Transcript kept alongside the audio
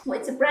Well,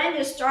 it's a brand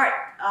new start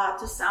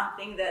to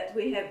something that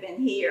we have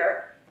been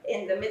here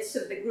in the midst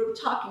of the group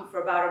talking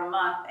for about a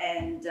month,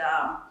 and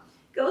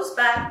goes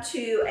back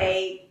to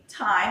a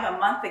time a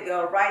month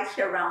ago right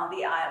here around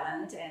the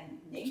island, and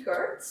Nick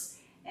Goerz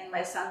and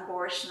my son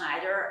Boris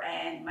Schneider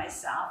and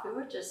myself, we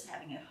were just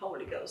having a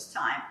Holy Ghost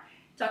time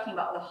talking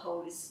about the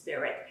Holy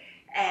Spirit.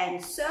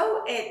 And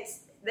so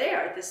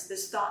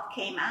this thought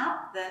came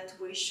out that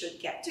we should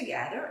get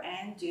together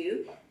and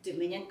do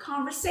Dominion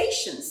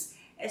Conversations.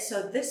 And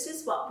so this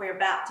is what we're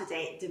about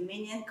today,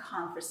 Dominion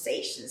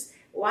Conversations.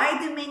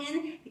 Why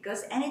Dominion?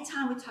 Because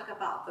anytime we talk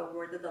about the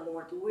word of the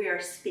Lord, we are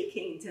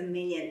speaking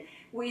Dominion.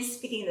 We're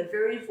speaking the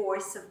very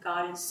voice of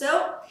God. And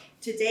so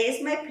today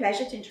is my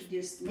pleasure to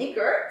introduce Nick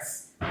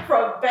Goerz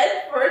from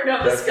Bedford,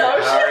 Nova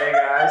Scotia. How are you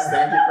guys?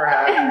 Thank you for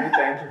having me.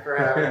 Thank you for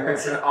having me.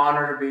 It's an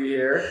honor to be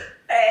here.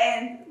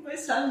 And my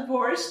son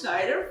Boris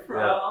Schneider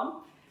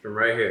from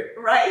right here.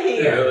 Right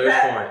here.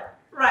 Point.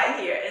 Right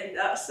here.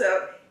 And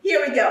so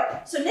here we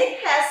go. So Nick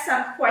has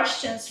some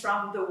questions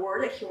from the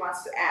Word that he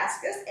wants to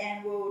ask us,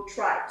 and we'll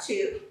try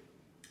to,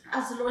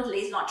 as the Lord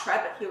leads, not try,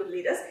 but He will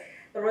lead us.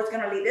 The Lord's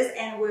going to lead us,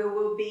 and we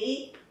will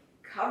be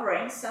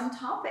covering some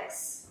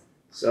topics.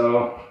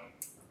 So,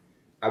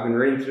 I've been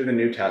reading through the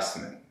New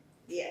Testament.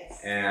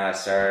 Yes. And I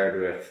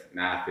started with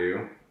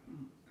Matthew,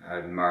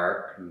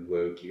 Mark, and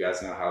Luke. You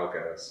guys know how it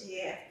goes.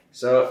 Yeah.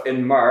 So,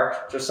 in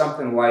Mark, just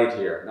something light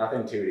here,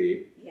 nothing too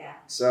deep. Yeah.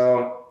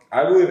 So,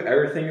 I believe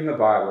everything in the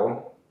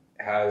Bible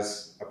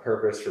has a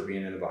purpose for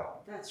being in the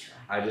Bible. That's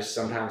right. I just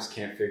sometimes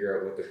can't figure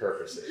out what the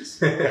purpose is.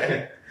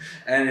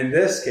 And in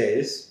this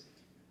case,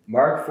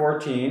 Mark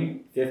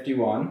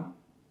 14:51,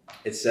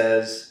 it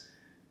says,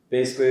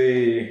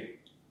 basically,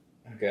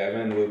 okay, I'm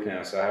in Luke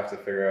now, so I have to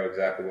figure out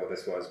exactly what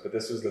this was, but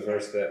this was the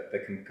verse that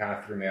kind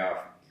of threw me off.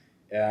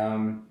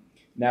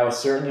 Now a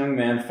certain young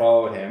man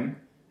followed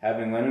him,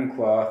 having linen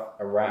cloth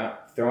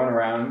thrown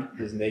around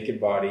his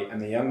naked body,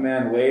 and the young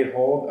man laid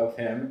hold of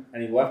him,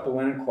 and he left the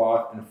linen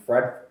cloth and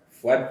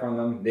fled from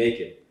them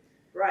naked.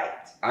 Right.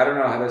 I don't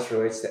know how this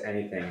relates to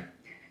anything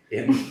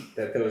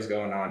that was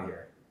going on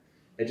here.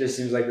 It just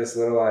seems like this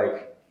little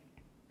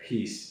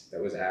piece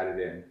that was added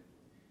in.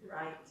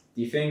 Right.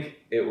 Do you think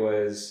it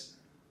was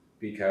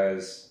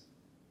because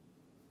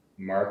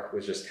Mark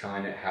was just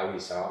telling it how he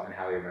saw and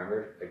how he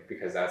remembered,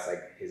 because that's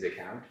his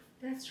account?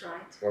 That's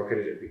right. Or could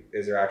it be?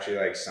 Is there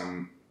actually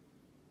some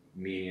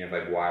meaning of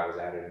why it was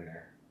added in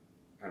there?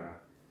 I don't know.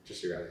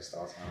 Just your guys'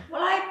 thoughts on it.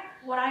 Well,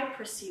 what I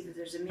perceive is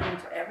there's a meaning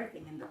to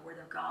everything in the Word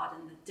of God,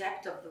 and the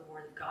depth of the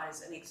Word of God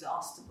is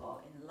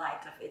inexhaustible in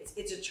light of it's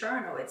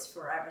eternal, it's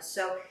forever.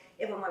 So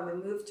even when we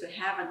move to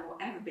heaven, we'll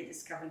ever be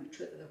discovering the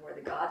truth of the Word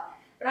of God.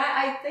 But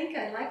I think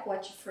I like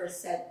what you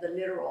first said, the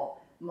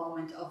literal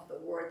moment of the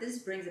Word. This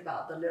brings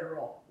about the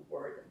literal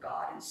Word of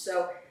God. And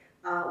so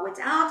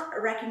without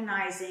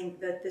recognizing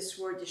that this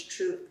Word is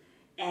truth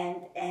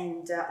and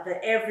that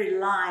every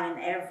line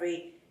and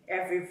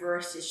every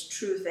verse is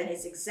truth and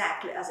it's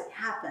exactly as it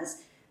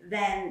happens,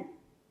 then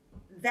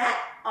that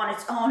on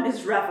its own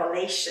is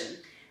revelation.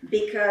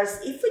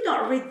 Because if we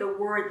don't read the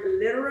word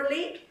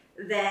literally,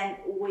 then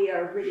we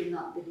are really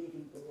not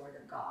believing the word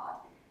of God.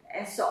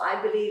 And so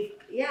I believe,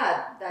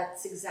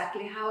 that's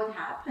exactly how it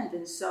happened.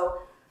 And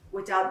so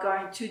without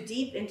going too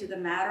deep into the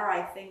matter,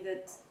 I think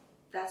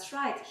that's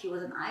right. He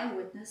was an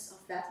eyewitness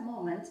of that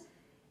moment,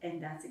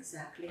 and that's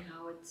exactly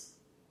how it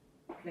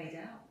played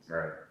out.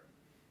 Right.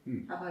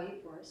 How about you,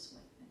 Boris?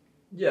 What do you think?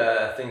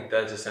 Yeah, I think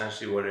that's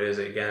essentially what it is.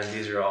 Again,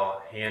 these are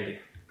all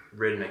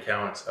handwritten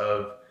accounts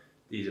of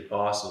these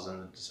apostles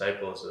and the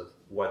disciples of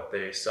what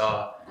they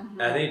saw.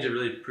 Mm-hmm. And I think it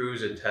really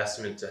proves a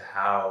testament to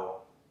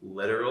how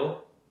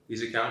literal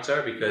these accounts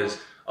are, because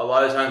a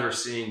lot of times we're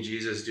seeing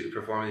Jesus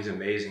perform these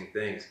amazing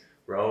things.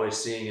 We're always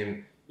seeing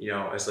him,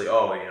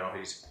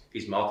 it's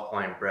he's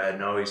multiplying bread,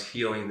 no, he's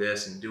healing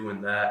this and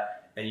doing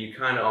that. And you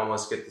kind of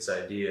almost get this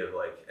idea of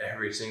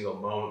every single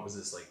moment was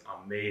this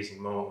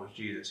amazing moment with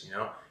Jesus,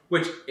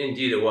 which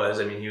indeed it was.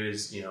 I mean, he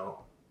was,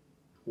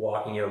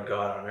 walking out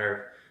God on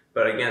earth.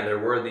 But again, there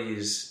were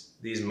these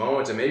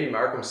moments, and maybe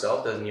Mark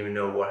himself doesn't even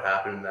know what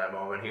happened in that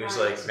moment. He was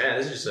like, man,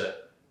 this is just a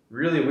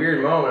really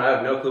weird moment. I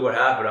have no clue what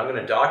happened. I'm going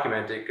to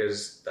document it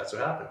because that's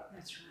what happened.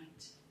 That's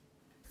right.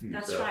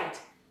 That's right.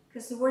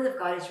 Because the Word of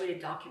God is really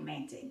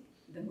documenting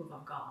the move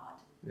of God.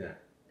 Yeah.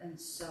 And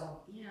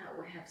so, we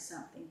have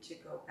something to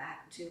go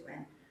back to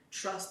and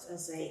trust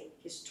as a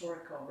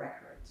historical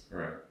record.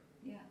 Right.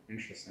 Yeah.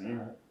 Interesting.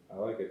 All right. I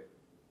like it.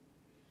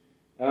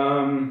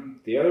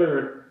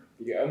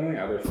 The only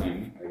other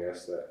thing, I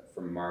guess, that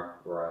from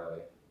Mark where I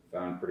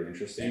found pretty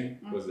interesting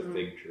was the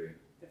fig tree.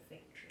 The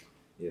fig tree.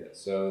 Yeah.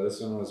 So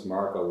this one was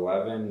Mark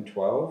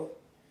 11:12,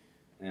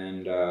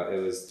 and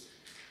it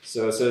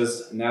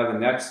says, now the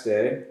next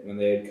day when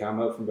they had come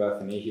out from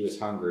Bethany, he was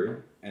hungry.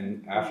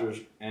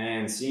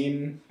 And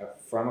seeing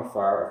from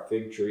afar a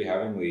fig tree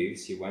having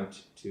leaves, he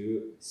went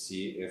to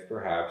see if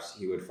perhaps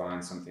he would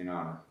find something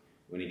on it.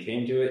 When he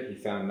came to it, he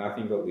found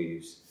nothing but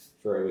leaves,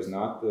 for it was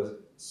not the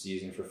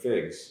season for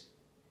figs.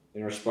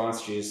 In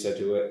response, Jesus said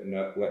to it,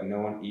 let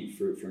no one eat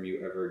fruit from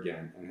you ever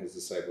again. And his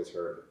disciples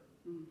heard it.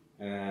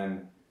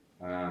 And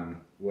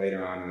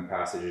later on in the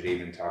passage, it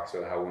even talks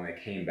about how when they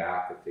came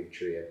back, the fig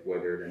tree had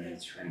withered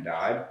and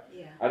died.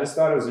 Yeah. I just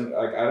thought it was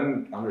like, I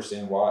didn't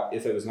understand why,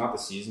 if it was not the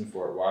season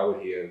for it, why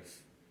would he have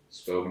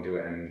spoken to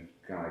it and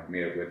kind of like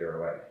made it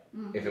wither away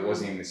if it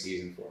wasn't even the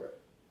season for it?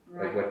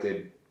 Right. Like, what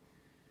did,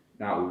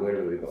 not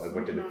literally, but like,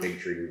 what did the fig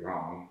tree do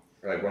wrong?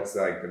 Or like, what's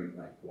like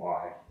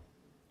why?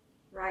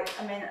 Right.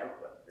 I mean,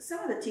 some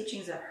of the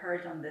teachings I've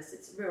heard on this,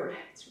 it's a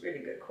really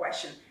good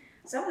question.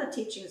 Some of the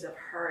teachings I've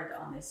heard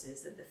on this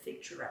is that the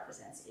fig tree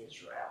represents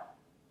Israel.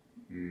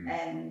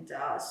 And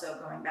so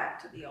going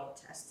back to the Old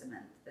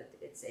Testament, that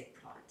it's a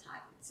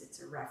prototype,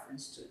 it's a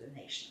reference to the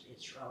nation of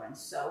Israel. And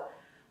so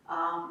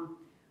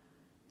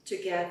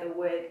together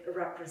with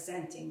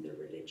representing the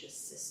religious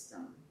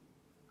system,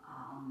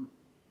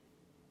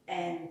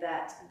 and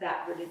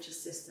that religious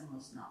system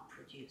was not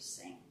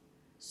producing.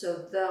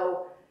 So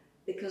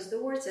because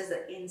the word says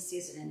that in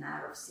season and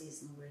out of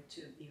season, we're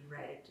to be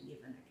ready to give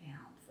an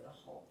account for the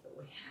hope that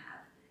we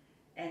have.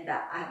 And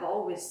that I've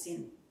always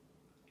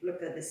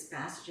looked at this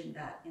passage in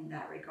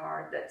that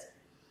regard, that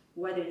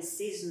whether in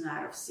season or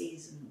out of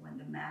season, when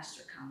the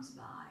master comes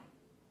by,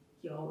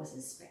 he always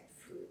inspects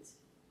fruit.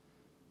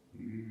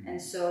 And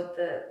so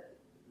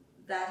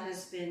that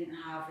has been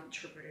how I've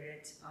interpreted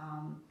it.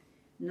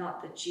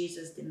 Not that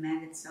Jesus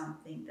demanded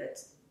something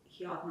that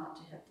he ought not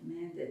to have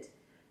demanded,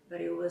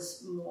 but it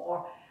was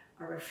more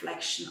a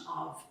reflection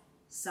of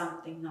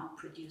something not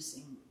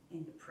producing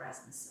in the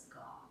presence of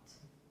God.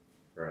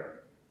 Right.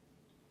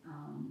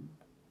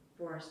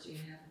 Boris, do you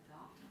have a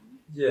thought on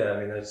it? Yeah, I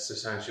mean, that's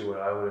essentially what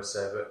I would have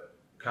said, but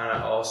kind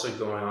of also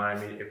going on, I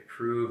mean, it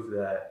proved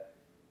that,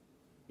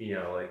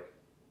 like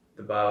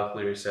the Bible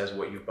clearly says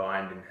what you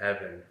bind in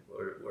heaven,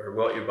 or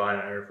what you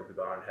bind on earth will be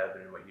bound in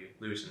heaven, and what you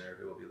loose in earth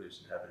will be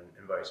loose in heaven,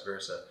 and vice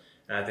versa.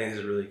 And I think this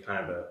is really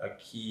kind of a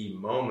key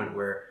moment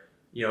where,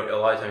 a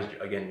lot of times,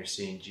 again, you're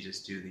seeing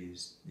Jesus do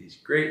these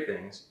great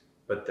things,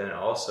 but then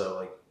also,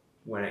 like,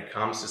 when it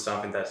comes to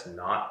something that's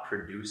not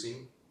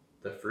producing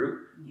the fruit,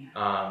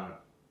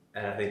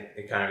 and I think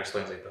it kind of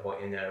explains like the whole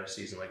in and out of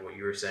season, like what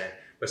you were saying,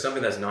 but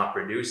something that's not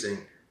producing,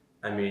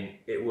 I mean,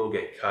 it will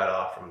get cut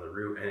off from the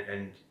root,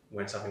 and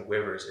when something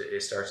withers,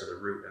 it starts at the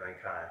root and then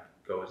kind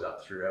of goes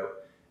up throughout.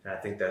 And I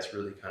think that's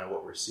really kind of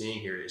what we're seeing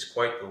here is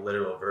quite the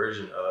literal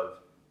version of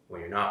when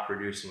you're not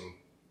producing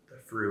the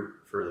fruit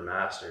for the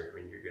master, I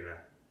mean, you're going to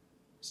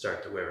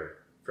start to wither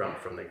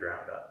from the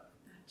ground up.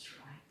 That's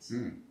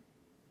right.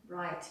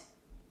 Right.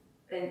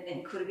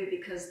 And could it be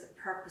because the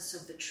purpose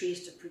of the tree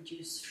is to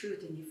produce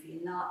fruit, and if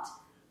you're not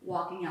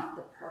walking out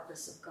the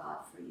purpose of God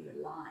for your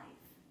life,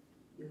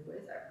 you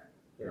wither.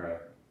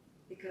 Right.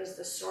 Because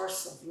the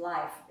source of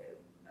life,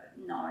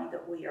 knowing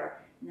that we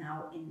are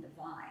now in the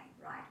vine,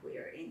 right? We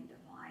are in the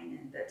vine,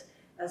 and that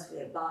as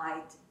we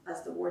abide,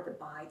 as the word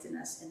abides in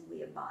us, and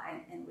we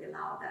abide, and we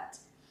allow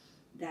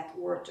that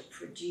word to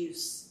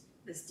produce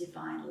this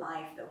divine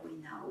life that we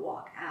now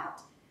walk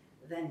out,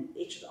 then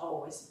it should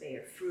always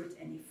bear fruit.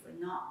 And if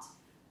we're not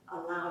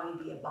allowing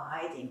the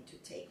abiding to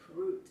take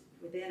root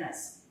within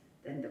us,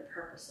 then the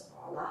purpose of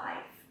our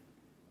life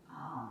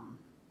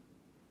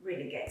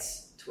really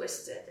gets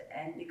twisted.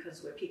 And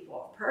because we're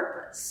people of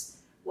purpose,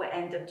 we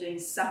end up doing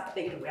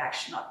something that we're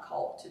actually not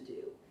called to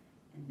do.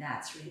 And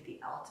that's really the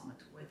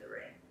ultimate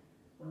withering,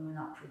 when we're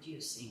not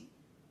producing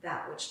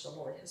that which the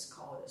Lord has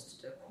called us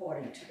to do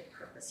according to the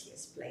purpose he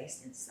has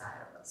placed inside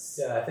of us.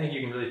 Yeah, I think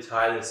you can really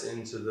tie this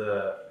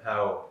into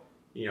how,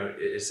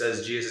 it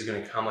says Jesus is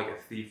going to come like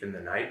a thief in the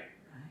night.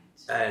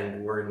 Right.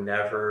 And we're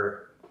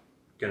never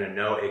going to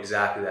know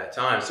exactly that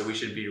time. So we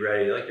should be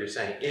ready, like you're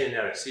saying, in and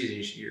out of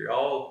season. You're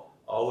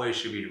always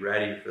should be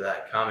ready for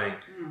that coming.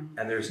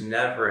 And there's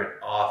never an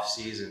off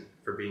season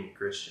for being a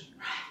Christian.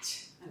 Right.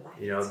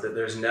 I like that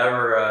there's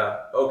never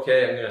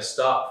okay, I'm going to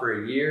stop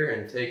for a year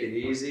and take it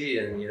easy,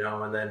 and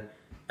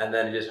and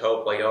then just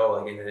hope like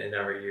in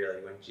every year,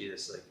 like when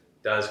Jesus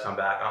does come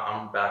back,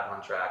 I'm back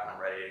on track and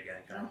I'm ready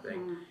again, kind of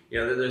thing.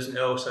 There's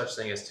no such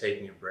thing as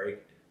taking a break.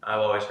 I've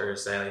always heard it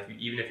saying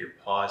even if you're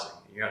pausing,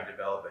 you're not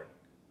developing,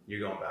 you're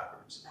going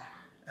backwards.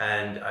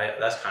 And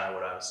that's kind of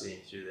what I'm seeing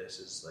through this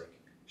is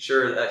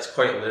sure, that's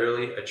quite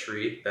literally a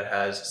tree that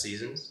has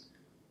seasons,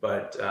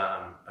 but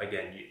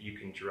again, you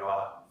can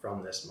draw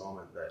from this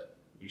moment that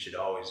you should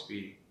always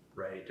be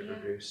ready to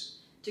produce.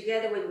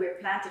 Together with we're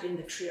planted in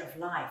the tree of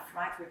life,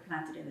 right? We're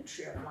planted in the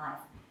tree of life.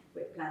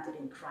 We're planted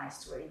in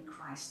Christ. We're in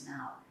Christ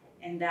now.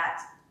 And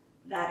that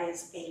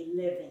is a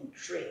living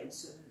tree. And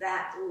so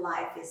that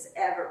life is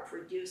ever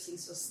producing.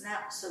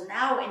 So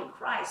now in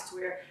Christ,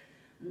 we're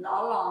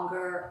no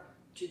longer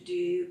to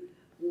do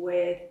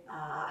with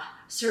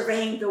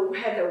surveying the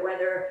weather,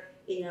 whether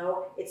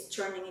it's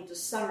turning into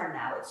summer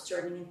now, it's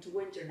turning into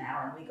winter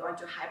now, and we go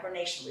into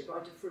hibernation, we go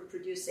into fruit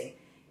producing.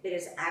 It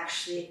is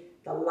actually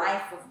the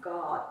life of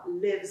God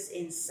lives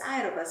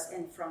inside of us,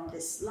 and from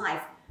this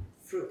life,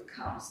 fruit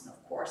comes. And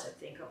of course, I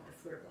think of the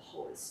fruit of the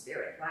Holy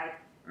Spirit, right?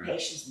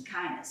 Patience and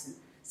kindness and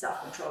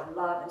self-control and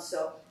love. And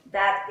so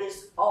that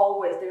is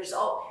always,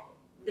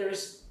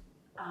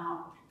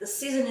 the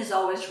season is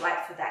always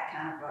right for that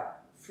kind of a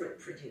fruit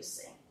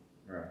producing.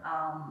 Right.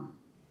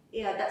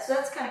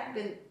 That's kind of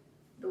been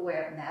the way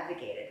I've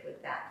navigated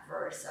with that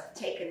verse. I've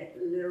taken it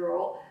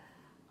literal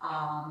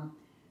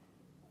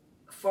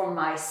for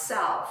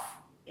myself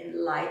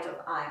in light of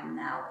I'm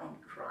now in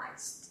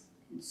Christ.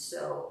 And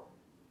so,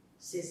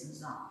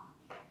 seasons on.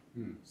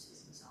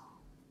 Seasons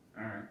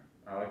on. All right.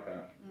 I like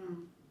that.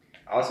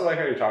 I also like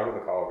how you talk about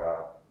the call of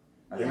God.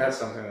 I think that's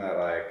something that,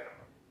 like,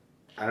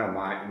 I know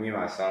me,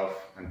 myself,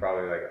 and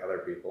probably, like, other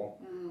people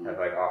have,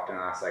 like, often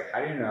asked, like,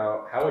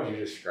 how would you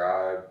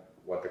describe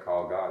what the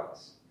call of God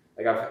is?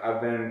 Like,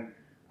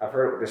 I've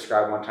heard it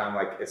described one time,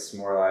 like, it's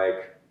more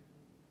like,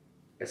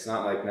 it's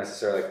not, like,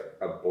 necessarily, like,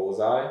 a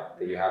bullseye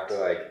that you have to,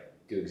 like,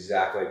 do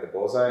exactly like the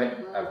bullseye.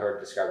 I've heard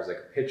it described as, like,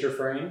 a picture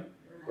frame.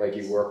 Like,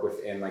 you work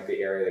within, like,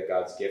 the area that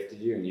God's gifted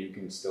you, and you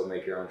can still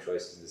make your own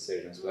choices and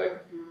decisions. But,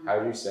 like, how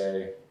would you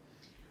say,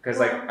 because,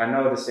 like, I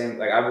know the same,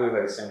 like, I believe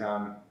at the same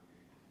time,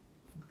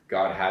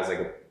 God has, like,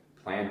 a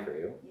plan for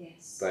you.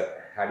 Yes.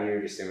 But how do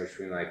you distinguish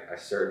between, like, a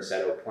certain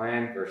set of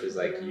plan versus,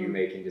 like, you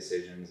making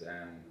decisions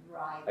and,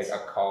 like, a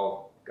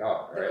call of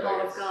God, right? The call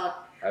like, of God.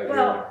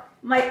 Well,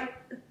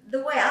 the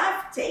way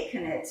I've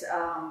taken it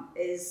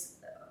is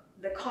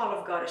the call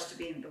of God is to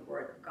be in the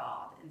Word of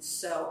God. And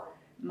so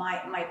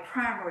my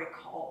primary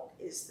call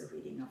is the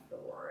reading of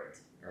the Word.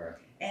 Right.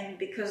 And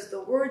because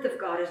the Word of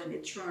God is an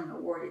eternal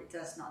Word, it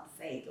does not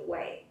fade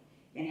away.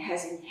 And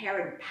has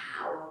inherent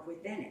power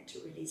within it to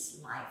release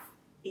life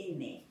in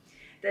me.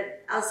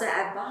 That as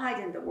I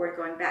abide in the Word,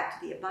 going back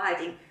to the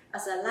abiding,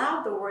 as I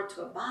allow the Word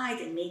to abide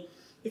in me,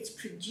 it's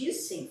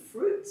producing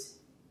fruit.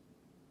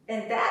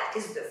 And that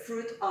is the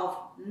fruit of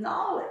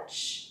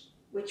knowledge,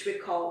 which we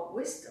call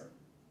wisdom,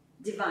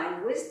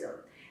 divine wisdom.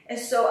 And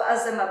so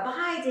as I'm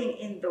abiding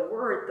in the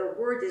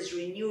Word is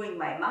renewing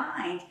my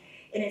mind,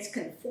 and it's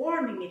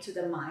conforming me to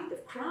the mind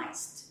of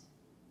Christ.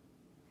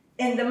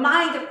 And the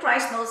mind of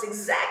Christ knows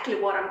exactly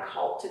what I'm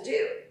called to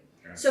do.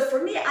 Yeah. So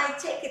for me, I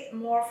take it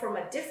more from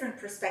a different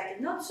perspective,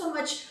 not so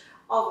much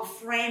of a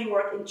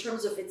framework in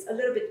terms of it's a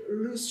little bit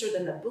looser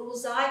than the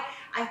bullseye.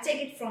 I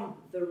take it from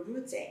the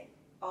rooting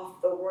of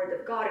the Word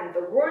of God. And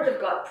the Word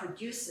of God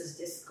produces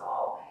this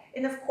call.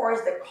 And of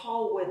course, the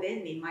call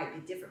within me might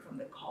be different from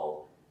the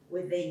call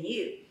within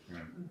you.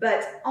 Right.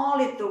 But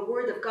only the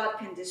Word of God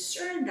can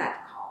discern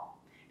that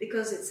call.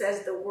 Because it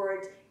says the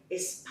Word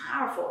is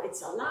powerful,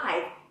 it's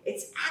alive,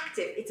 it's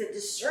active, it's a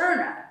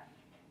discerner.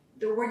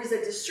 The Word is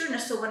a discerner.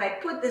 So when I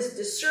put this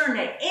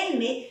discerner in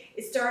me,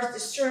 it starts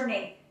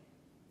discerning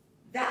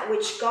that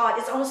which God,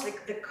 it's almost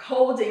like the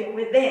coding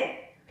within,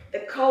 the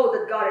code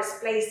that God has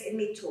placed in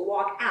me to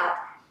walk out.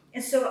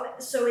 And so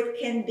it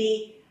can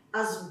be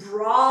as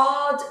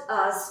broad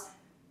as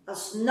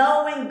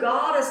knowing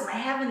God as my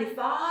Heavenly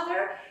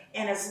Father,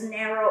 and as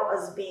narrow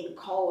as being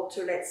called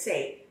to, let's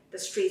say, the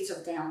streets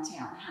of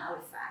downtown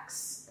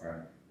Halifax.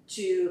 Right.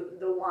 To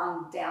the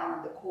one down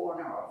in the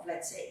corner of,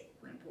 let's say,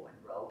 Quimpo and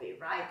Roby,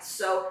 right?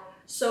 So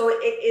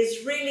it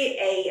is really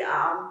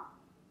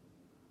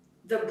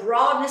the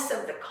broadness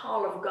of the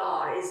call of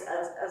God is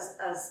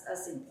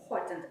as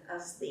important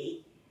as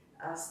the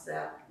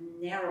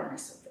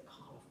narrowness of the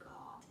call of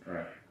God.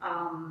 Right.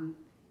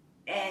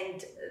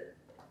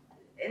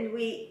 And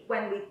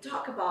when we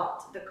talk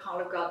about the call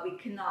of God, we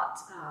cannot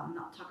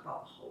not talk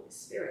about the Holy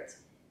Spirit,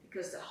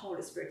 because the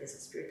Holy Spirit is a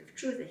spirit of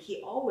truth, and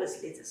He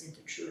always leads us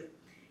into truth.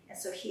 And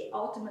so He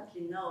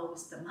ultimately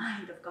knows the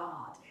mind of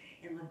God,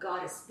 and what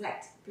God has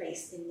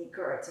placed in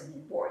Goerz and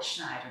in Boris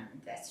Schneider and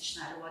in Deci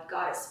Schneider, what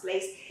God has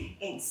placed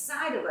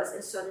inside of us.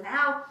 And so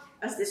now,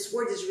 as this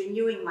Word is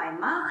renewing my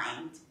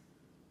mind,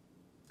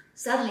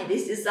 suddenly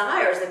these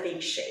desires are being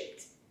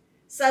shaped.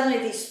 Suddenly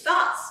these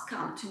thoughts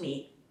come to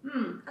me.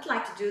 I'd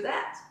like to do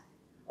that.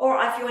 Or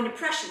I feel an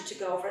impression to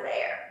go over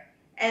there.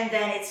 And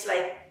then it's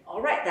like,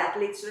 all right, that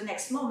leads to the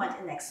next moment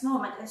and next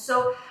moment. And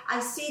so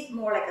I see it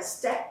more like a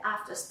step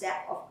after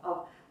step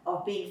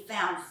of being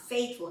found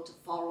faithful to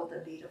follow the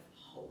lead of the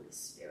Holy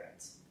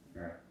Spirit.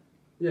 Right.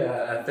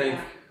 Yeah, I think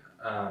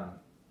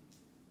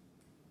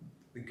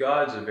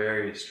God's a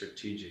very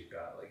strategic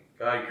God. Like,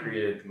 God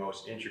created the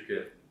most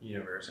intricate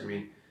universe. I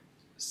mean,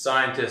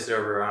 scientists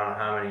over I don't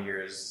know how many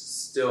years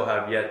still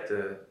have yet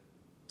to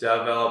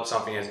develop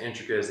something as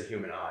intricate as the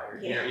human eye. Or,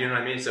 you know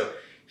what I mean? So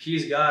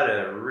He's got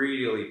a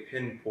really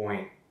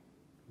pinpoint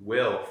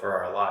will for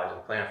our lives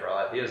and plan for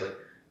our life. He has, like,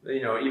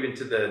 even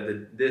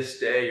to this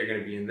day you're going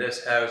to be in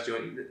this house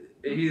doing.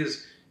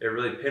 He's a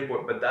really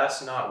pinpoint, but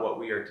that's not what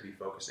we are to be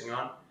focusing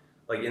on.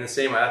 Like, in the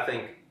same way, I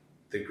think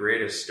the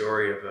greatest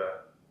story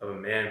of a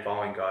man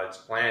following God's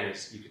plan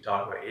is, you could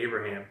talk about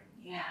Abraham.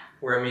 Yeah.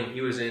 Where, I mean,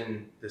 he was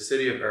in the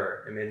city of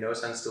Ur. It made no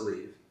sense to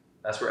leave.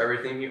 That's where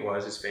everything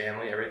was, his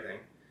family, everything.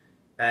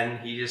 And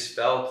he just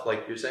felt,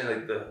 like you're saying,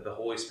 like the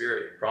Holy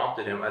Spirit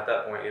prompted him. At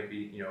that point, it'd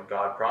be,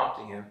 God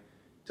prompting him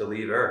to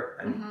leave Ur.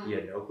 And he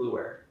had no clue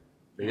where.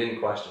 He didn't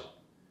question.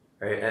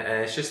 Right?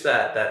 And it's just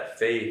that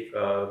faith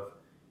of,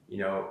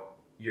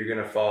 you're going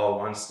to follow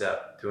one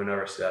step to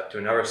another step to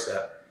another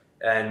step.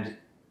 And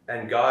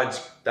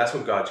that's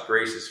what God's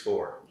grace is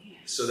for.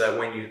 Yes. so that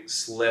when you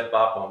slip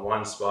up on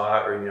one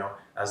spot, or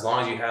as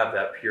long as you have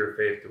that pure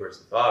faith towards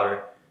the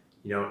Father,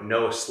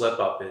 no slip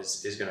up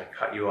is going to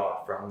cut you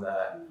off from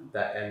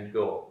that end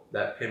goal,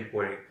 that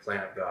pinpointed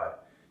plan of God.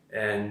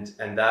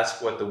 And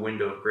that's what the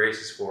window of grace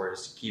is for,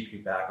 is to keep you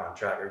back on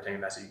track. Every time you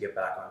mess up, you get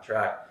back on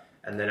track.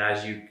 And then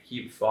as you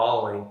keep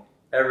following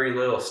every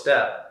little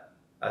step,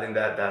 I think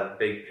that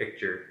big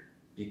picture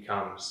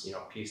becomes,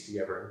 pieced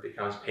together, and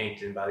becomes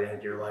painted by the end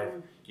of your life.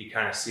 You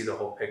kind of see the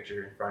whole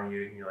picture in front of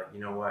you, and you're like, you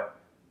know what,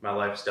 my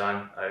life's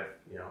done.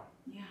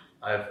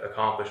 I've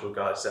accomplished what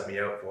God set me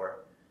out for.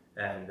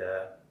 And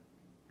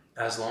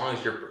as long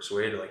as you're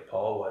persuaded, like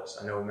Paul was,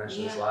 I know we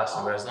mentioned this last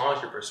time, but as long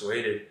as you're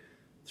persuaded,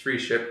 3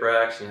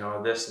 shipwrecks,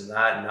 this and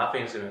that,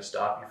 nothing's going to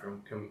stop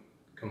you from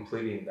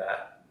completing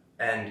that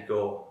end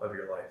goal of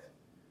your life,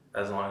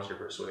 as long as you're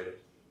persuaded.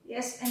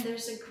 Yes, and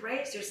there's a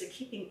grace, there's a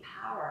keeping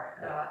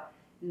power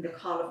in the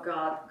call of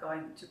God,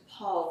 going to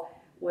Paul,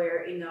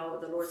 where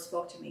the Lord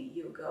spoke to me.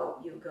 You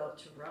go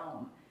to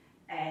Rome,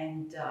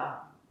 and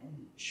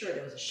sure,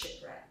 there was a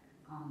shipwreck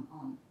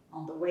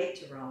on the way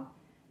to Rome.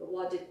 But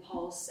what did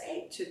Paul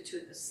say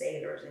to the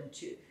sailors and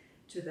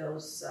to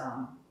those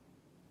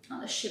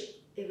on the ship?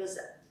 It was,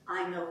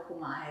 I know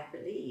whom I have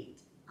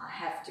believed. I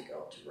have to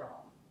go to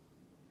Rome.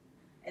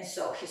 And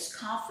so his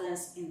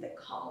confidence in the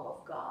call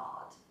of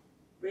God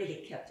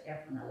really kept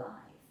everyone alive.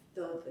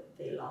 Though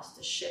they lost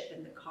the ship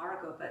and the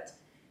cargo, but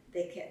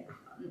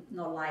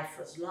no life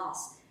was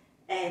lost.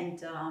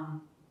 And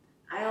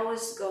I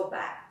always go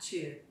back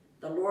to,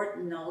 the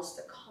Lord knows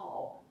the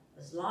call.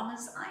 As long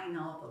as I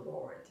know the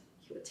Lord,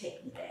 He will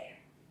take me there.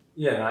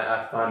 Yeah, and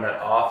I find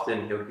that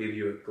often He'll give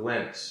you a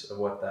glimpse of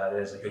what that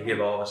is. Like He'll give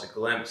all of us a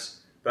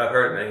glimpse. But I've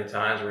heard many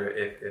times where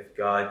if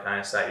God kind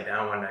of sat you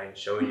down one night and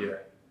showed you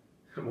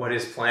what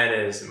His plan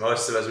is,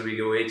 most of us would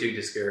be way too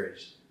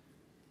discouraged.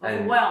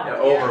 Overwhelmed.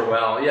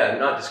 Overwhelmed. Yeah,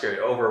 not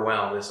discouraged.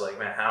 Overwhelmed. It's like,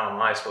 man, how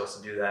am I supposed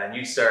to do that? And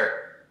you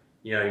start,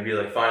 you'd be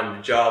like, finding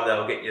the job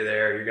that'll get you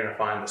there. You're going to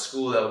find the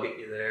school that'll get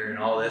you there, and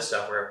all this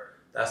stuff, where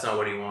that's not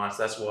what He wants.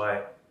 That's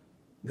why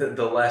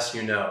the less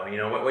you know.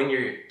 When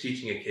you're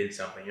teaching a kid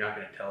something, you're not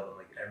going to tell them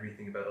like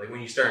everything about it. Like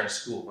when you start in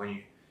school,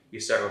 when you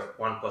start with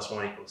 1 +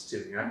 1 =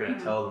 2, you're not going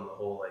to tell them the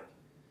whole like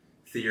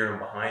theorem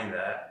behind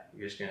that.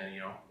 You're just going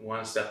to,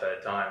 one step at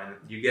a time, and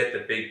you get the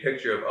big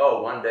picture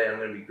of, one day I'm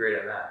going to be great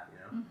at that.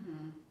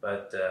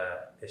 But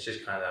it's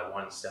just kind of that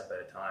one step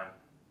at a time.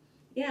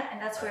 Yeah,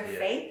 and that's where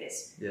faith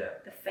is. Yeah.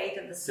 The faith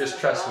of the Son of God. Just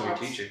trusting your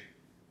teacher.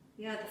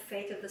 Yeah, the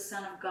faith of the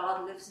Son of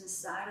God lives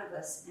inside of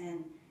us,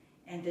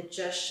 and the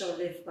just shall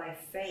live by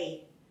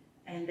faith.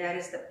 And that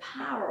is the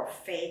power of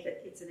faith,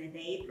 that it's an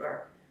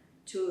enabler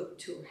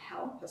to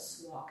help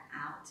us walk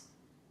out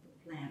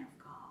the plan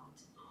of God.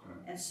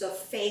 And so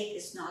faith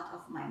is not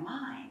of my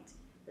mind,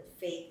 but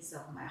faith is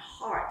of my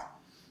heart.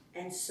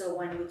 And so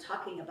when we're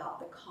talking about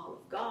the call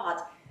of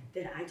God,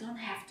 then I don't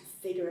have to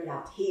figure it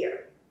out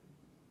here.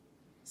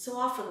 So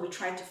often we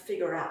try to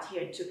figure out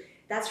here too.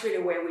 That's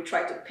really where we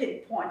try to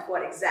pinpoint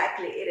what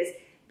exactly it is,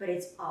 but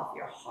it's of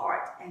your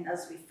heart. And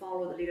as we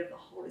follow the lead of the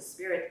Holy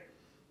Spirit,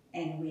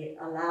 and we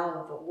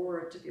allow the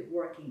Word to be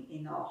working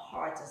in our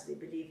hearts as we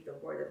believe the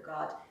Word of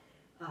God,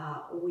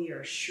 we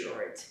are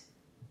assured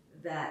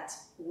that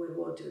we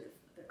will do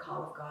the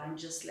call of God. And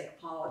just like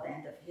Paul at the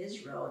end of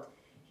his road,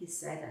 he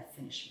said, I've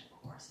finished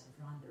my course,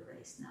 I've run the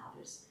race. Now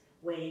there's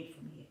waiting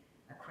for me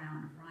a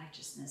crown of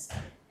righteousness.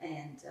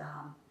 And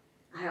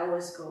I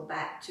always go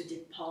back to,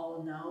 did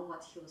Paul know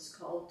what he was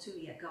called to?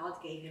 Yeah,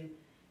 God gave him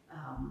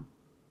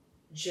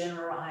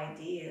general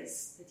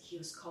ideas that he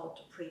was called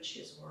to preach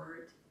His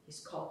word. He's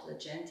called to the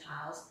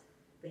Gentiles,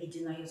 but he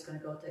didn't know he was going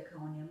to go to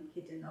Iconium.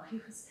 He didn't know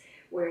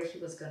where he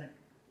was going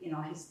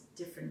to, his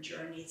different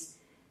journeys.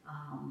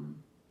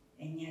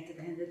 And yet at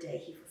the end of the day,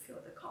 he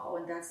fulfilled the call.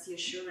 And that's the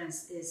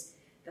assurance, is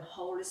the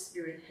Holy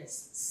Spirit has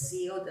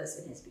sealed us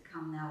and has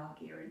become now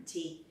a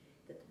guarantee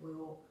that we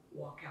will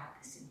walk out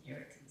this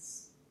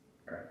inheritance.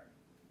 Right.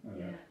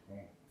 Yeah. Cool.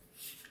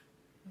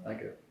 I like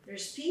it.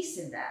 There's peace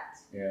in that.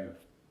 Yeah.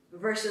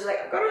 Versus like,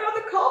 I'm going to have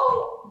the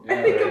call.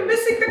 I think I'm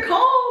missing the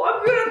call.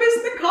 I'm going to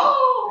miss the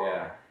call.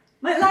 Yeah.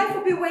 My life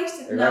will be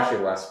wasted. There's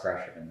actually less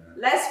pressure in that.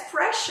 Less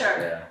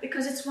pressure.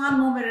 Because it's one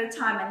moment at a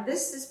time. And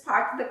this is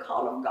part of the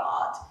call of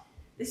God.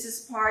 This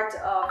is part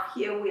of,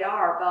 here we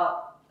are.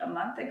 About a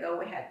month ago,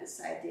 we had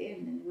this idea,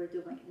 and then we're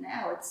doing it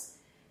now.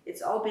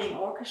 It's all being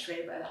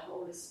orchestrated by the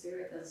Holy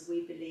Spirit as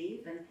we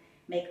believe and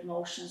make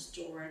motions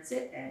towards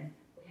it. And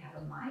we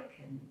have a mic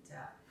and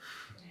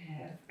we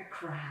have a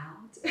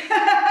crowd.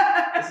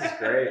 This is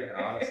great,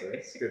 honestly.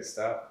 It's good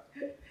stuff.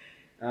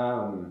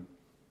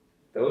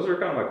 Those were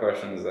kind of my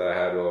questions that I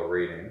had while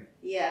reading.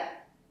 Yeah.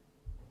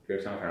 Do you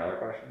have time for another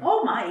question?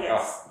 Oh my,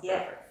 yes. Oh,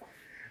 yeah.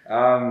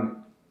 Perfect.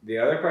 The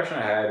other question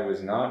I had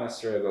was not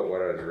necessarily about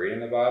what I was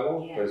reading in the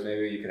Bible, Yeah. but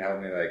maybe you could help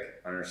me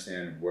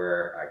understand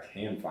where I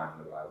can find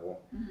the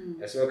Bible.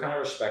 Mm-hmm. It's about kind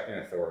of respecting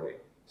authority.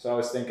 So I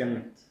was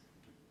thinking,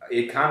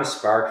 it kind of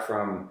sparked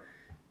from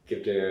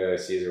give to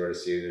Caesar what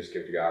is Caesar's,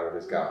 give to God what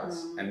is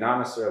God's, Mm-hmm. and not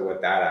necessarily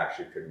what that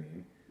actually could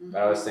mean. Mm-hmm.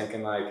 But I was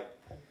thinking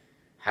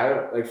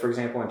how, for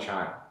example, in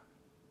China,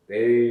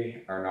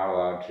 they are not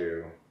allowed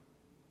to,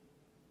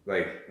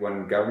 like,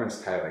 when government's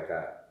tight like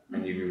that,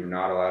 and you're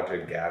not allowed to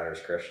gather as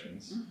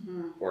Christians,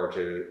 or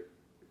to,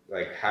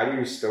 like, how do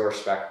you still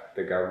respect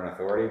the government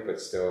authority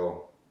but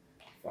still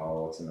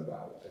follow what's in the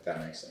Bible, if that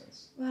makes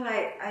sense? Well,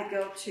 I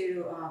go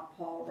to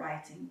Paul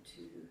writing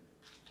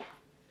to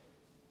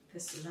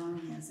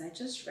Thessalonians. I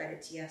just read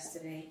it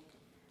yesterday.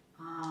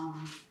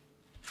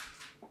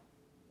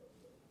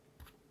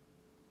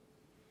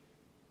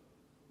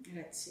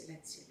 Let's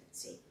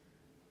see.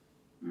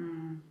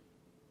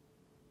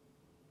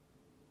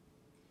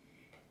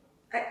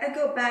 I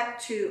go back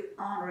to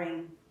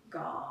honoring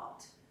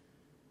God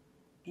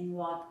in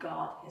what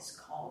God has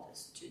called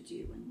us to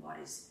do and what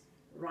is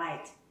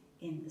right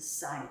in the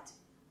sight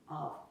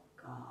of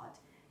God.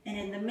 And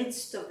in the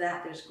midst of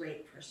that, there's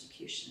great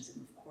persecutions.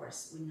 And of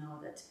course, we know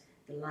that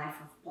the life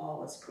of Paul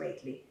was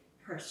greatly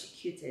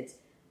persecuted.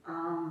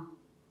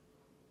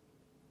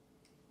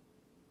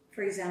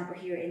 For example,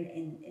 here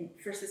in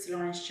 1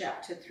 Thessalonians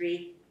chapter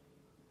 3,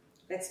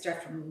 let's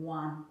start from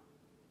 1.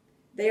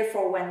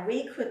 Therefore, when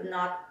we could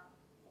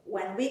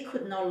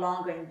no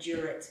longer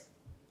endure it,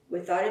 we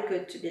thought it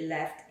good to be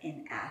left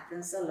in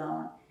Athens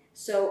alone.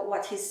 So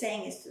what he's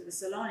saying is to the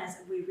Thessalonians,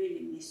 we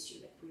really miss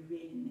you. Like, we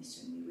really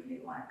miss you, and we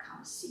really want to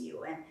come see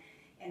you.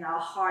 And our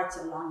hearts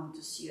are longing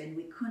to see you, and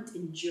we couldn't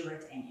endure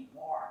it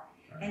anymore.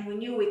 Right. And we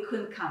knew we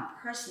couldn't come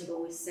personally,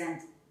 but we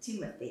sent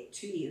Timothy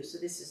to you. So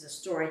this is a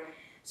story.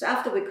 So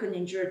after we couldn't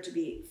endure to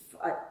be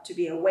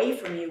away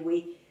from you,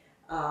 we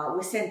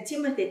sent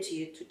Timothy to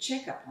you to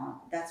check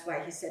upon. That's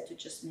why he said to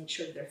just make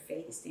sure their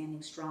faith is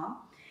standing strong.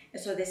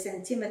 And so they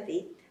sent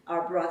Timothy,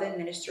 our brother and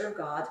minister of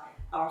God,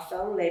 our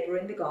fellow laborer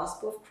in the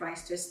gospel of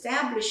Christ, to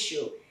establish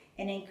you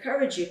and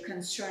encourage you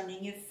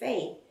concerning your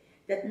faith,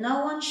 that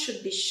no one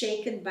should be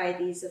shaken by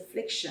these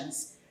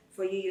afflictions,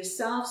 for you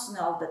yourselves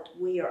know that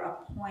we are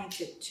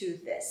appointed to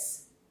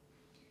this.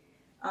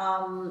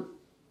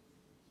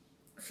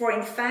 For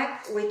in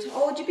fact, we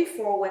told you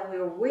before when we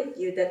were with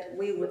you that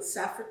we would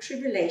suffer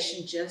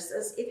tribulation just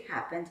as it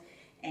happened,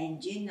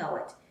 and you know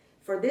it.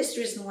 For this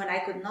reason, when I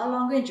could no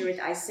longer endure it,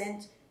 I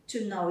sent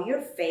to know your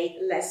faith,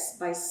 lest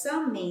by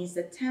some means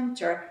the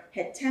tempter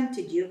had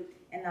tempted you,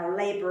 and our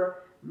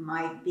labor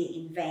might be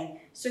in vain.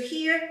 So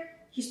here,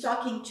 he's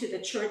talking to the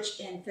church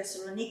in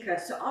Thessalonica.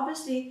 So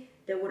obviously,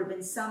 there would have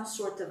been some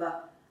sort of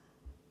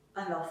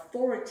an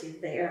authority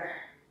there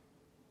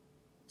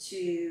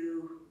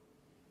to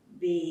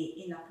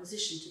be in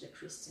opposition to the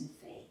Christian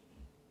faith.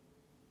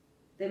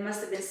 There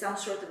must have been some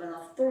sort of an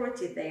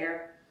authority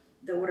there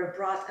that would have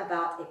brought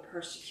about a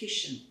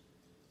persecution.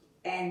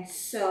 And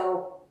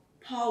so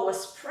Paul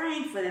was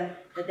praying for them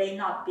that they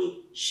not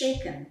be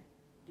shaken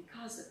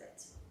because of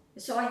it.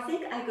 So I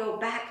think I go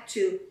back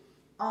to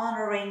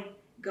honoring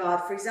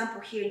God. For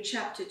example, here in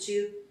chapter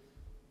 2,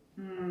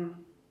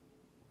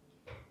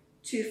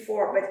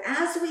 2:4, but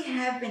as we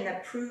have been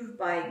approved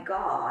by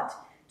God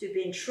to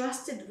be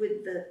entrusted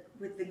with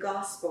the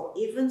gospel,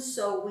 even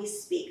so we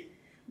speak,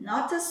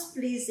 not as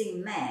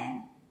pleasing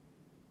man,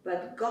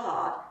 but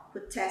God who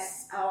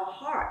tests our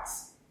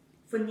hearts.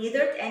 For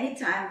neither at any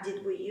time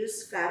did we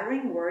use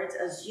flattering words,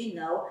 as you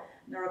know,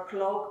 nor a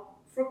cloak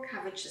for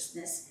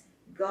covetousness.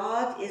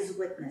 God is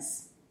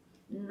witness.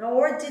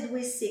 Nor did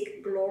we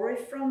seek glory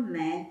from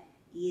men,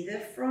 either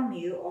from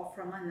you or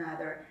from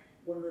another,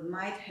 when we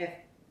might have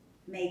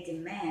made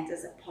demand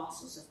as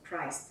apostles of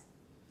Christ.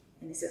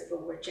 And he says, for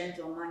we're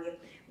gentle among you.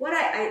 What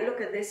I look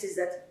at this is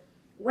that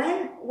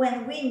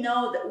when we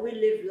know that we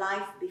live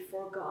life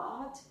before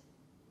God,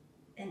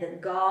 and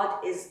that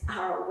God is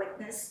our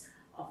witness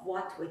of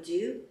what we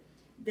do,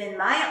 then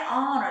my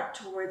honor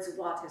towards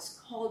what has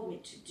called me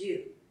to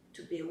do,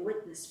 to be a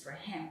witness for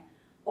him,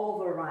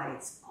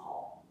 overrides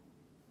all.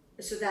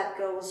 So that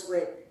goes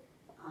with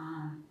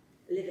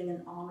living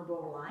an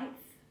honorable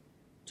life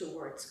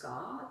towards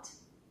God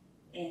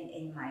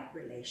in my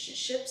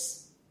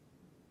relationships,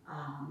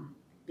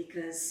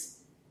 because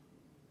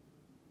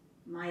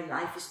my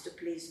life is to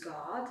please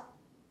God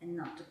and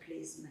not to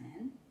please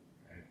man.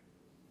 Right.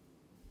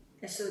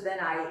 And so then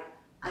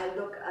I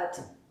look at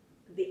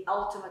the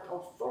ultimate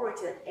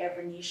authority that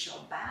every knee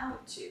shall bow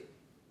to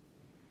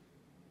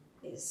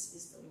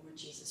is the Lord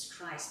Jesus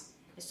Christ.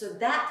 And so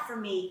that for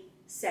me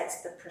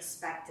sets the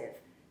perspective.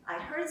 I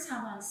heard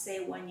someone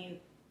say when you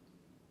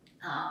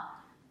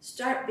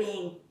start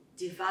being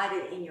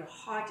divided in your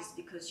heart is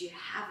because you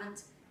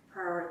haven't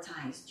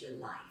prioritized your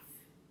life.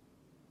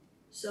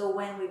 So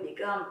when we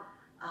become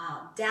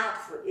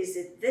doubtful, is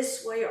it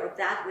this way or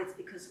that way? It's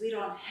because we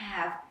don't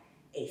have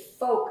a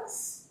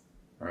focus.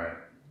 Right.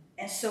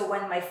 And so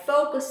when my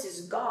focus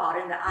is God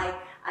and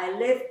I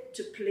live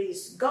to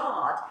please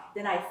God,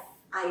 then I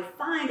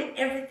find that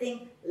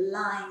everything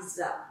lines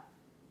up.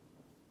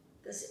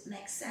 Does it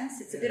make sense?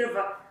 It's a bit of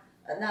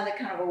another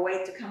kind of a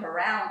way to come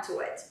around to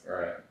it.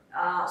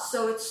 Right.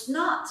 So it's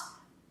not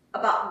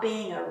about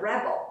being a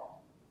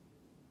rebel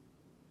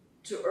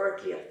to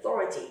earthly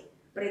authority,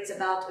 but it's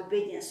about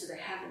obedience to the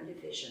heavenly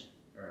vision.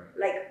 Right.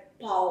 Like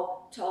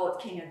Paul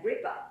told King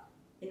Agrippa,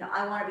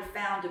 I want to be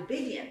found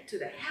obedient to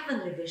the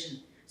heavenly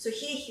vision. So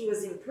he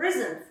was in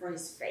prison for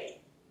his faith.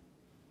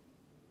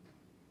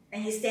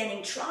 And he's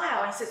standing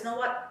trial, and he says, "You know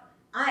what?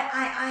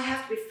 I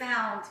have to be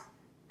found.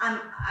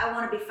 I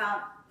want to be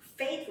found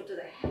faithful to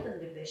the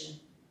heavenly vision,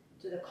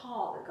 to the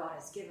call that God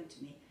has given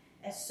to me."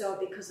 And so,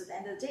 because at the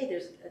end of the day,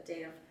 there's a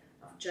day of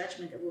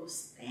judgment that we'll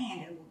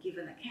stand and we'll give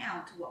an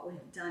account to what we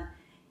have done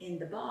in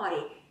the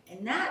body.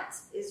 And that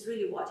is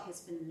really what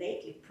has been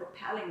lately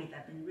propelling me. That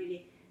I've been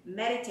really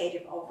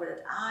meditative over,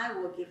 that I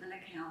will give an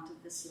account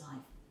of this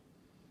life.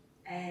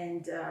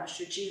 And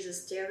should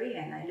Jesus tarry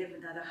and I live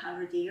another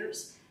 100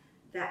 years,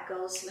 that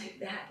goes like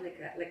that,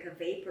 like a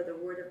vapor, the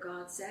Word of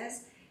God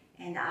says,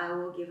 and I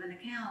will give an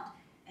account.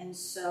 And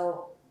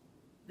so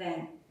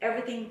then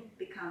everything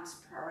becomes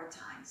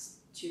prioritized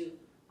to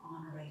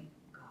honoring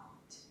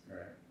God.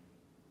 Right.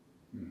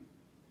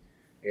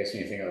 I guess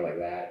when you think of it like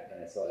that,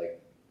 then it's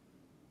like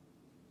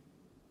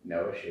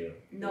no issue.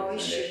 No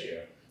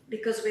issue.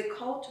 Because we're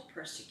called to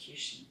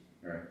persecution.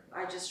 Right.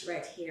 I just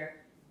read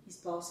here,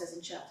 Paul says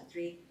in chapter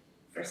 3,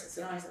 verse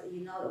 9, you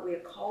know that we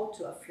are called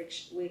to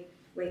affliction.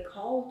 We're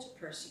called to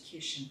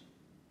persecution.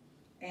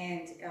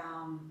 And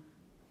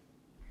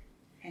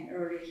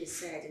earlier he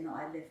said,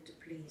 I live to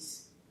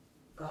please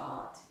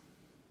God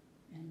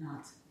and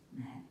not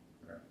man.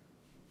 Right.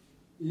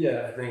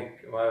 Yeah, I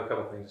think, I have a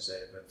couple things to say,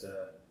 but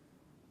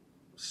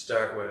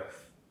start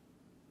with,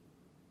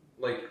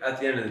 like, at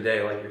the end of the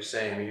day, like you're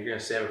saying, you're going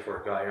to stand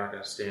before God, you're not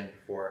going to stand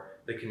before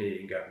the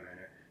Canadian government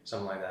or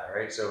something like that,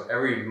 right? So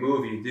every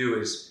move you do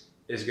is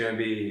going to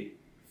be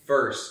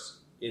first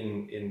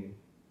in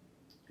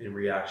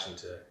reaction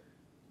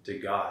to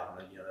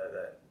God,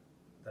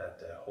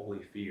 that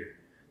holy fear.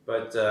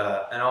 But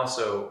and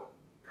also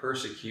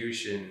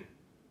persecution,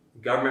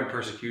 government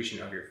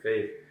persecution of your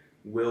faith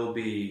will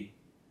be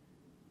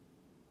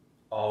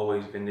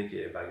always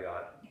vindicated by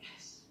God.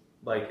 Yes.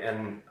 Like,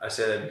 and I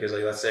say that because,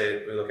 like, let's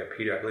say we look at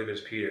Peter. I believe it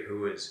was Peter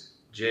who was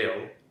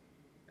jailed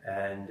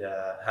and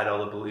had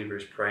all the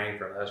believers praying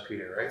for him. That was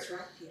Peter, right? That's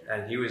right, Peter.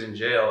 And he was in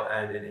jail,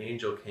 and an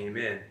angel came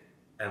in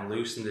and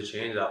loosened the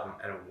chains off him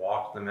and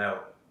walked them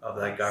out of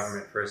that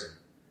government prison.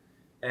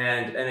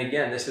 And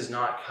again, this is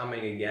not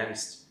coming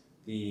against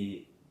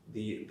the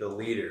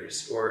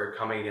leaders or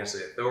coming against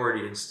the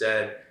authority.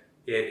 Instead,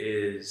 it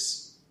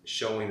is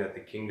showing that the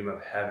kingdom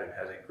of heaven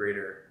has a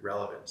greater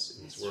relevance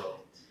in this world.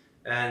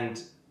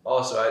 And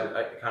also,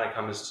 it kind of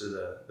comes to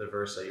the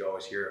verse that you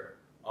always hear: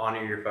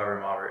 honor your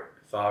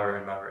father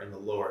and mother in the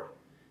Lord.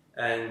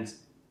 And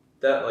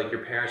that, like,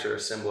 your parents are a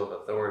symbol of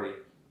authority.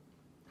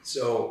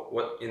 So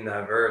what in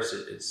that verse,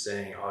 it's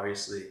saying,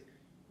 obviously,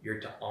 you're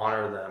to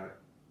honor them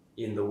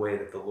in the way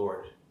that the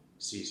Lord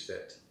sees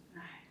fit.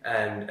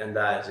 And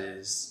that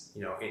is,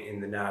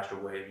 in the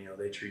natural way,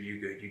 they treat you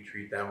good, you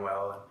treat them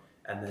well,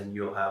 and then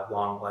you'll have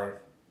long life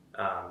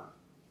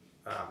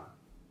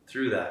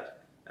through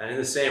that. And in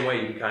the same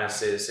way, you can kind of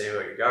say the same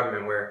about your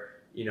government, where,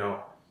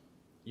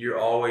 you're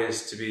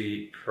always to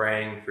be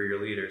praying for your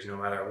leaders, no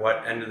matter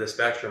what end of the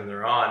spectrum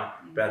they're on.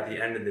 But at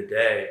the end of the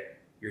day,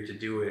 you're to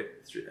do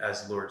it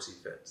as the Lord sees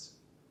fit.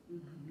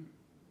 Mm-hmm.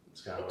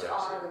 It's kind of to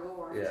honor the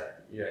Lord.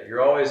 Yeah. You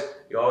always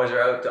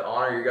are out to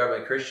honor your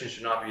government. Christians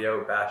should not be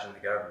out bashing the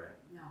government.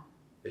 No.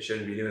 They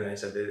shouldn't be doing that. They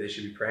said they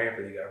should be praying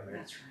for the government.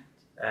 That's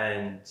right.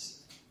 And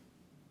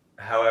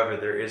however,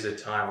 there is a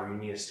time where you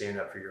need to stand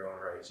up for your own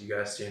rights. You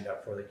got to stand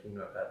up for the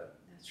kingdom of heaven.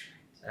 That's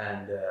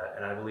right.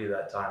 And I believe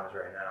that time is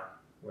right now,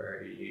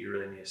 where you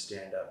really need to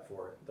stand up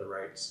for the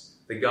rights,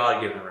 the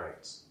God-given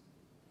rights.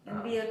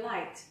 And be a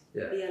light.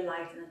 Yeah. Be a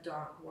light in a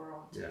dark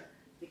world. Yeah.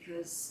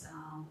 Because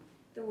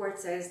the word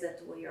says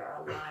that we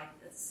are a light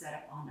that's set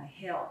up on a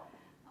hill,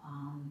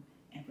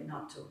 and we're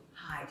not to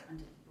hide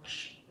under the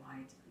bushel,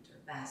 right, under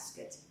a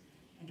basket.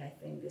 And I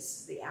think this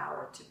is the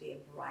hour to be a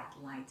bright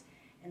light.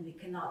 And we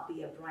cannot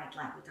be a bright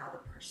light without the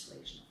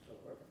persuasion of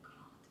the Word of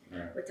God.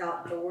 Right.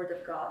 Without the Word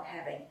of God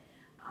having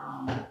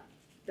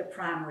the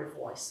primary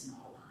voice in our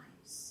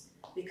lives.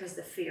 Because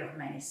the fear of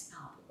man is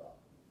palpable.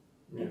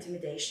 Yeah.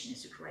 Intimidation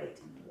is great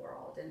in the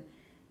world. And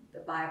the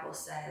Bible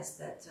says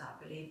that,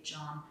 I believe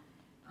John,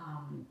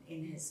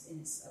 in his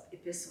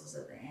epistles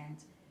at the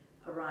end,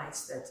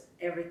 writes that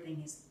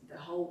the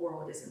whole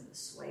world is in the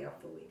sway of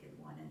the wicked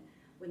one. And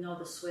we know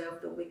the sway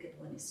of the wicked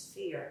one is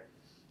fear.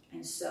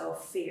 And so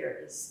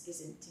fear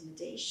is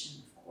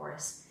intimidation, of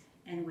course.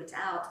 And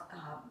without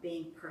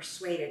being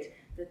persuaded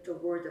that the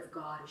Word of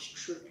God is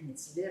truth and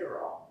it's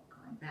literal,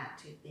 going back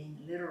to it being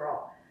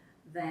literal,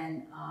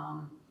 then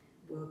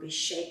we'll be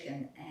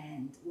shaken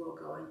and we'll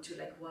go into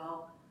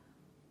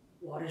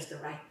what is the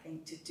right thing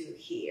to do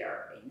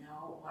here?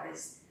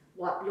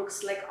 What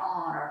looks like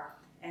honor?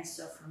 And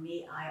so for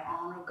me, I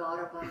honor God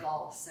above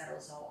all,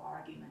 settles all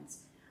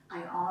arguments.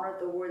 I honor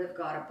the Word of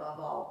God above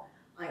all.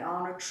 I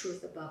honor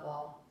truth above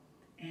all.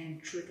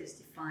 And truth is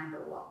defined by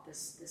what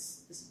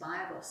this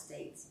Bible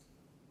states.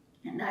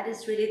 And that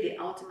is really the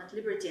ultimate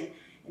liberty.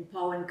 And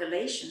Paul in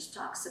Galatians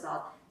talks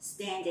about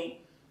standing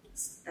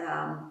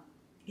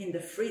in the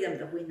freedom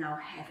that we now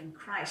have in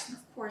Christ. And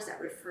of course,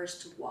 that refers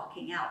to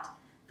walking out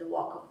the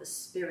walk of the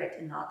Spirit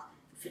and not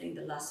fulfilling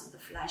the lust of the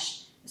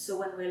flesh So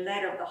when we're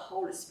led of the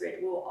Holy Spirit,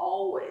 we'll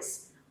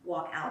always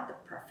walk out the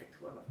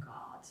perfect will of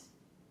God.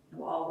 It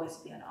will always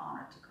be an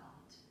honor to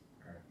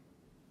God.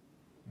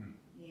 Right.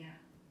 Yeah.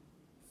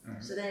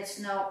 Mm-hmm. So then it's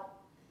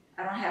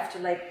I don't have to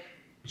like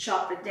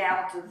chop it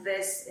down to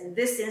this. In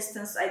this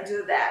instance, I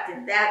do that.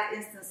 In that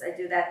instance, I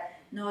do that.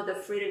 No, the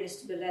freedom is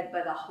to be led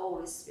by the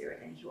Holy Spirit,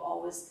 and He will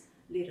always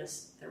lead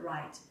us the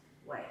right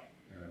way.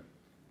 Yeah.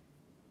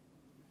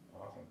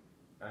 Awesome.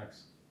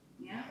 Thanks.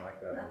 Yeah. I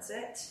like that. That's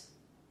it.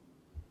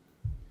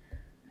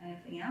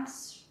 Anything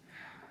else?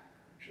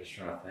 Just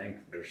trying to think.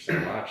 There's so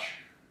much.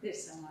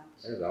 There's so much.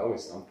 There's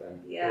always something.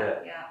 Yeah.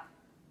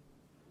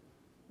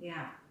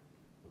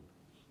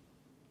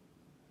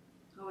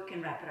 Well, we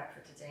can wrap it up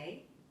for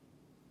today.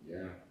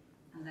 Yeah.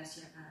 Unless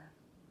you have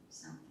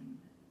something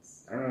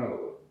that's... I don't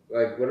know.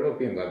 Like, what about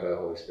being led by the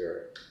Holy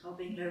Spirit? Oh,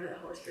 being led by the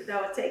Holy Spirit.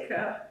 That would take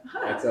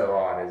That's a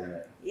lot, isn't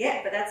it?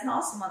 Yeah, but that's an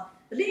awesome one.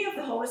 The leading of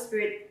the Holy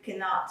Spirit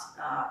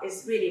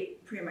is really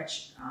pretty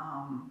much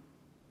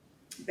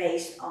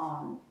based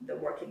on the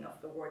working of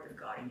the Word of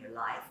God in your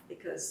life,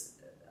 because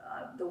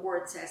the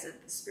Word says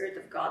that the Spirit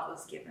of God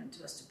was given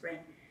to us to bring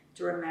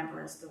to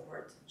remembrance the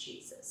word of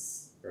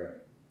Jesus. Right.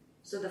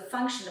 So the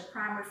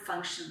primary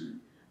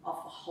function of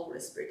the Holy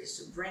Spirit is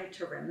to bring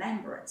to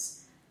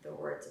remembrance the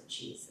words of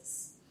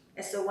Jesus.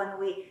 And so when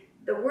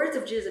the words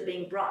of Jesus are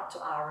being brought to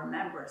our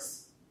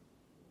remembrance,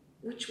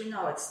 which we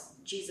know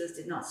Jesus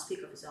did not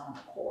speak of his own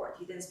accord.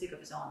 He didn't speak of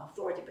his own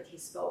authority, but he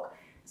spoke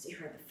as he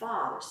heard the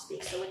Father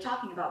speak. So we're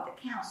talking about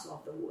the counsel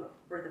of the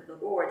word of the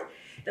Lord,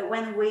 that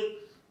when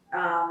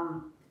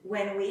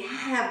we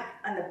have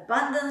an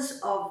abundance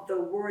of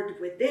the word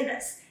within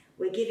us,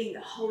 we're giving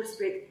the Holy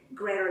Spirit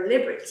greater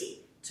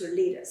liberty to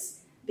lead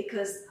us,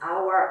 because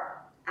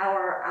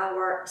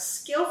our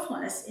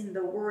skillfulness in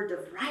the word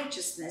of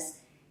righteousness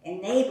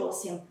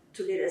enables him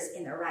to lead us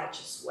in a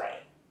righteous way,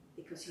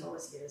 because he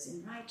always leads us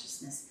in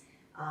righteousness.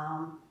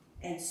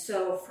 And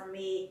so for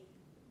me,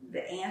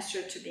 the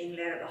answer to being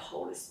led of the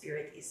Holy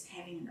Spirit is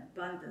having an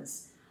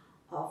abundance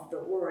of the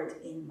word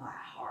in my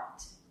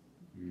heart.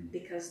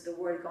 Because the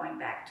word, going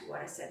back to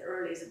what I said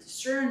earlier, is a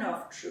discerner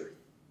of truth.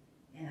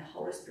 And the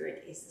Holy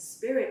Spirit is the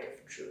Spirit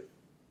of truth.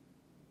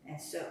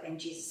 And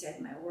Jesus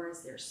said, my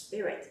words, they're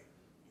spirit,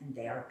 and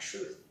they are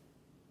truth.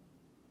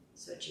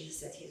 So Jesus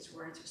said his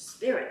words are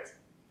spirit,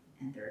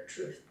 and they're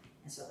truth.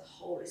 And so the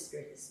Holy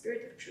Spirit is the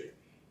Spirit of truth.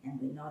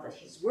 And we know that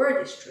his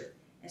word is truth.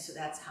 And so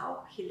that's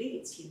how he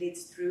leads. He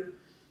leads through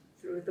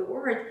the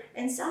word.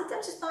 And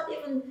sometimes it's not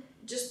even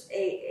just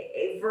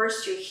a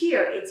verse you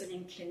hear, it's an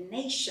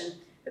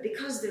inclination. But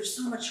because there's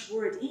so much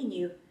word in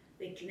you,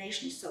 the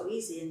inclination is so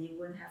easy, and you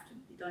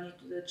don't need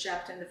to do the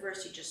chapter and the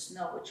verse, you just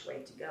know which way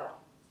to go.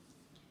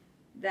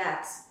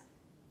 That's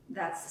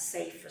the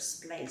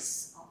safest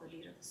place of the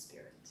lead of the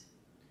Spirit.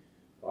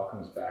 All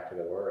comes back to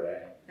the word,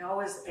 eh? It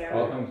always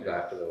all comes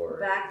back to the word.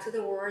 Back to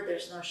the word.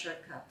 There's no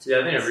shortcut to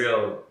it. I think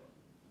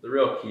the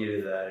real key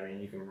to that, I mean,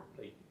 you can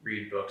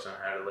read books on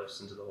how to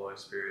listen to the Holy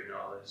Spirit and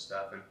all this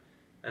stuff,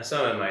 and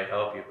some of it might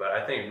help you, but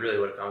I think really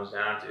what it comes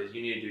down to is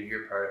you need to do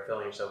your part of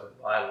filling yourself with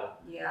the Bible.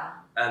 Yeah.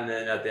 And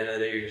then at the end of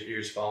the day,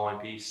 you're just following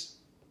peace.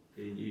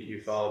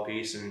 You follow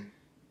peace, and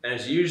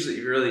it's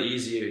usually really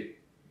easy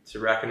to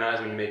recognize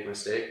when you make a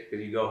mistake,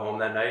 because you go home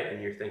that night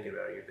and you're thinking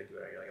about it.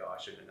 You're like, oh,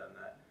 I shouldn't have done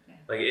that. Yeah.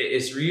 Like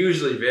it's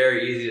usually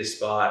very easy to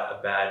spot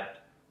a bad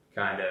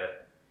kind of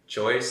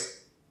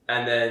choice,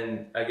 and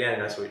then again,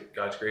 that's what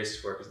God's grace is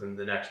for. Because then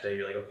the next day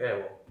you're like, okay,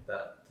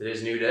 well,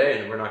 today's a new day,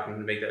 and we're not going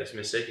to make that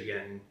mistake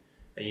again.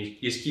 And you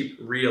just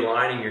keep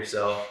realigning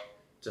yourself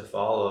to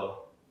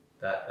follow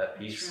that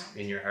peace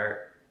in your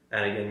heart.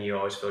 And again, you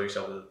always fill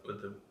yourself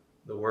with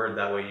the word.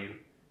 That way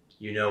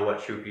you know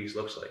what true peace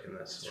looks like, and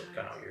that's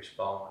kind of what you're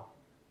following.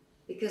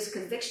 Because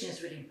conviction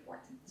is really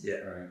important. Yeah,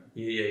 right.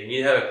 You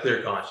need to have a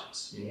clear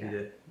conscience. You need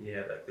to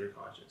have that clear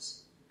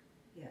conscience.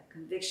 Yeah,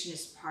 conviction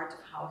is part of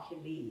how he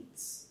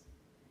leads.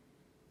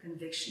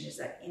 Conviction is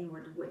that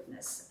inward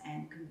witness,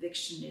 and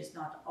conviction is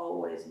not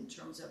always in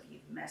terms of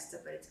you've messed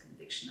up, but it's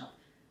conviction of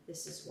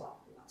this is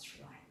what's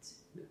right.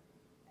 Yeah.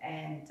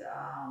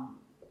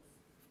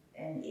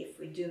 And if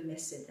we do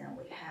miss it, then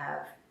we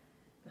have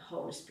the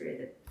Holy Spirit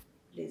that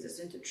leads us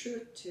into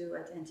truth to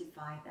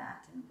identify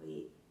that, and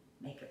we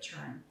make a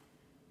turn.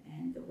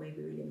 And the way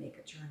we really make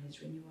a turn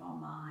is renew our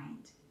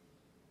mind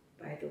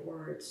by the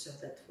word, so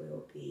that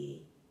we'll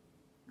be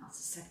not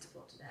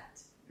susceptible to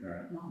that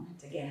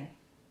moment again.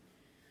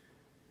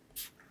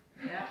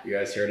 Yeah. You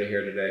guys heard it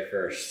here today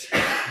first.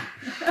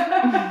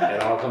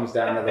 It all comes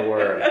down to the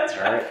word. All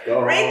right,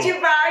 go read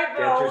your Bible.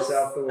 Get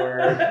yourself the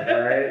word.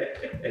 All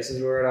right, this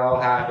is where it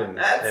all happens.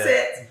 That's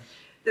it.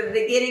 The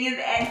beginning and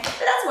the end. But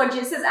that's what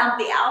Jesus says. I'm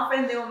the Alpha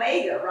and the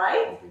Omega,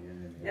 right?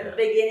 The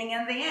beginning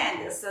and the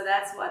end. So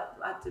that's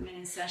what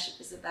Dominion Sonship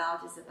is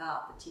about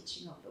the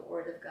teaching of the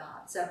Word of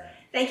God. So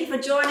thank you for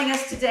joining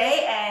us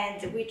today,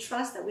 and we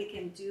trust that we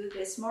can do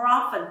this more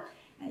often,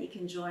 and you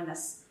can join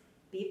us.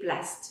 Be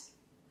blessed.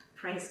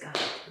 Praise God.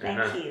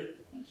 Thank you.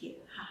 Thank you.